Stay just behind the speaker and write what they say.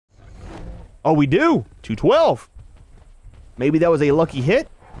Oh, we do. 212. Maybe that was a lucky hit.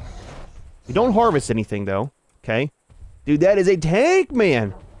 We don't harvest anything, though. Okay. Dude, that is a tank,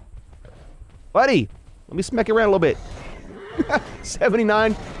 man. Buddy, let me smack it around a little bit.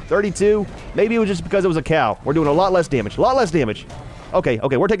 79, 32. Maybe it was just because it was a cow. We're doing a lot less damage. A lot less damage. Okay,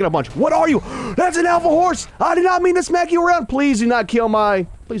 okay, we're taking a bunch. What are you? That's an alpha horse. I did not mean to smack you around. Please do not kill my...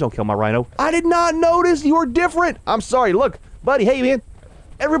 Please don't kill my rhino. I did not notice you were different. I'm sorry. Look, buddy, hey, man.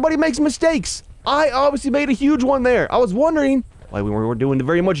 Everybody makes mistakes. I obviously made a huge one there. I was wondering why we weren't doing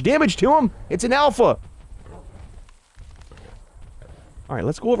very much damage to him. It's an alpha. All right,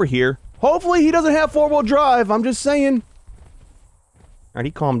 let's go over here. Hopefully he doesn't have four-wheel drive. I'm just saying. All right,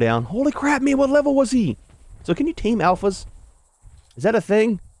 he calmed down. Holy crap, man, what level was he? So can you tame alphas? Is that a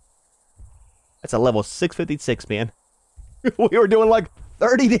thing? That's a level 656, man. We were doing like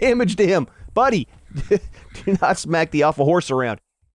 30 damage to him. Buddy, do not smack the alpha horse around.